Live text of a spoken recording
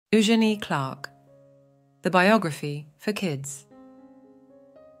Eugenie Clark, the biography for kids.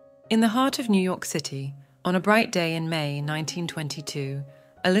 In the heart of New York City, on a bright day in May 1922,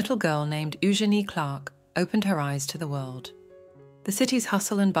 a little girl named Eugenie Clark opened her eyes to the world. The city's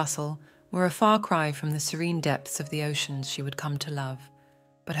hustle and bustle were a far cry from the serene depths of the oceans she would come to love,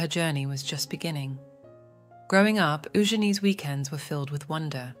 but her journey was just beginning. Growing up, Eugenie's weekends were filled with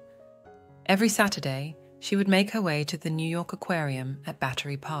wonder. Every Saturday, she would make her way to the New York Aquarium at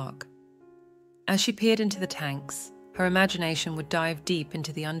Battery Park. As she peered into the tanks, her imagination would dive deep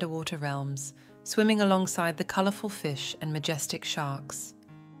into the underwater realms, swimming alongside the colorful fish and majestic sharks.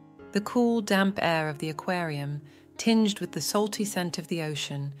 The cool, damp air of the aquarium, tinged with the salty scent of the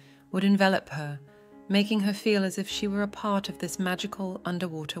ocean, would envelop her, making her feel as if she were a part of this magical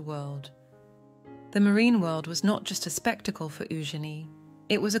underwater world. The marine world was not just a spectacle for Eugenie,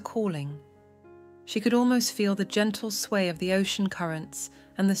 it was a calling. She could almost feel the gentle sway of the ocean currents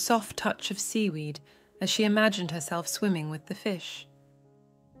and the soft touch of seaweed as she imagined herself swimming with the fish.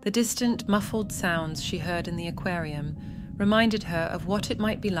 The distant, muffled sounds she heard in the aquarium reminded her of what it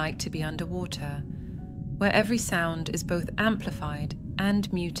might be like to be underwater, where every sound is both amplified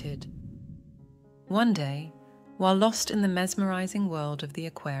and muted. One day, while lost in the mesmerizing world of the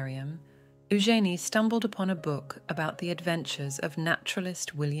aquarium, Eugenie stumbled upon a book about the adventures of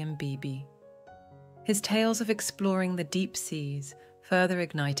naturalist William Beebe. His tales of exploring the deep seas further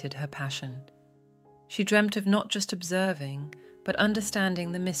ignited her passion. She dreamt of not just observing, but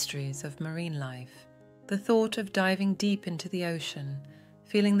understanding the mysteries of marine life. The thought of diving deep into the ocean,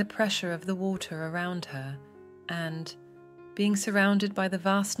 feeling the pressure of the water around her, and being surrounded by the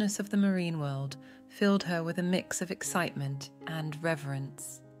vastness of the marine world filled her with a mix of excitement and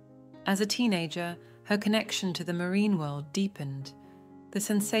reverence. As a teenager, her connection to the marine world deepened. The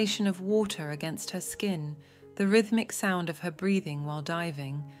sensation of water against her skin, the rhythmic sound of her breathing while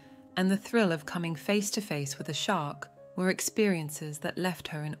diving, and the thrill of coming face to face with a shark were experiences that left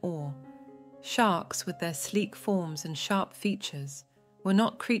her in awe. Sharks, with their sleek forms and sharp features, were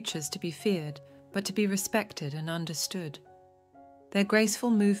not creatures to be feared, but to be respected and understood. Their graceful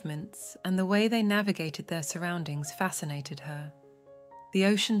movements and the way they navigated their surroundings fascinated her. The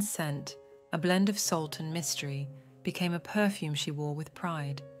ocean's scent, a blend of salt and mystery, became a perfume she wore with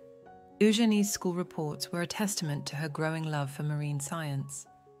pride. Eugenie's school reports were a testament to her growing love for marine science.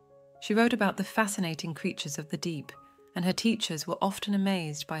 She wrote about the fascinating creatures of the deep, and her teachers were often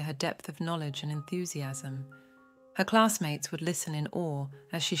amazed by her depth of knowledge and enthusiasm. Her classmates would listen in awe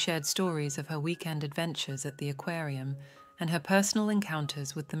as she shared stories of her weekend adventures at the aquarium and her personal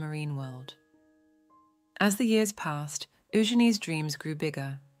encounters with the marine world. As the years passed, Eugenie's dreams grew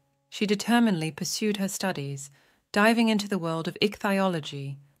bigger. She determinedly pursued her studies, diving into the world of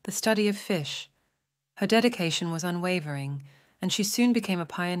ichthyology, the study of fish. Her dedication was unwavering, and she soon became a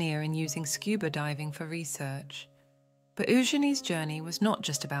pioneer in using scuba diving for research. But Eugenie's journey was not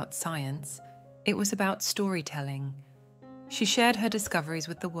just about science, it was about storytelling. She shared her discoveries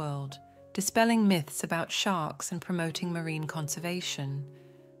with the world, dispelling myths about sharks and promoting marine conservation.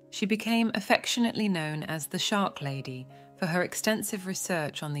 She became affectionately known as the Shark Lady for her extensive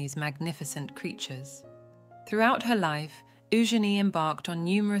research on these magnificent creatures. Throughout her life, Eugenie embarked on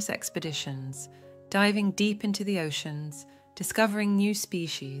numerous expeditions, diving deep into the oceans, discovering new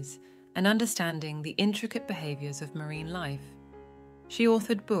species, and understanding the intricate behaviors of marine life. She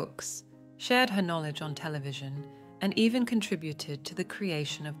authored books, shared her knowledge on television, and even contributed to the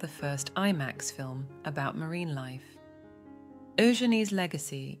creation of the first IMAX film about marine life. Eugenie's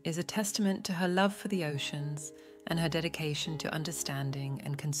legacy is a testament to her love for the oceans and her dedication to understanding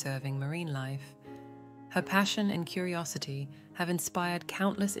and conserving marine life. Her passion and curiosity have inspired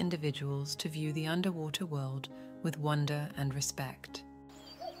countless individuals to view the underwater world with wonder and respect.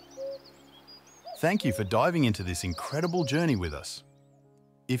 Thank you for diving into this incredible journey with us.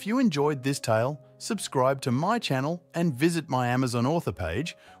 If you enjoyed this tale, subscribe to my channel and visit my Amazon author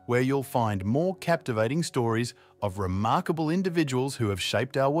page, where you'll find more captivating stories of remarkable individuals who have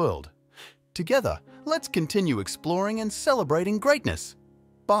shaped our world. Together, let's continue exploring and celebrating greatness.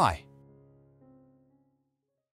 Bye.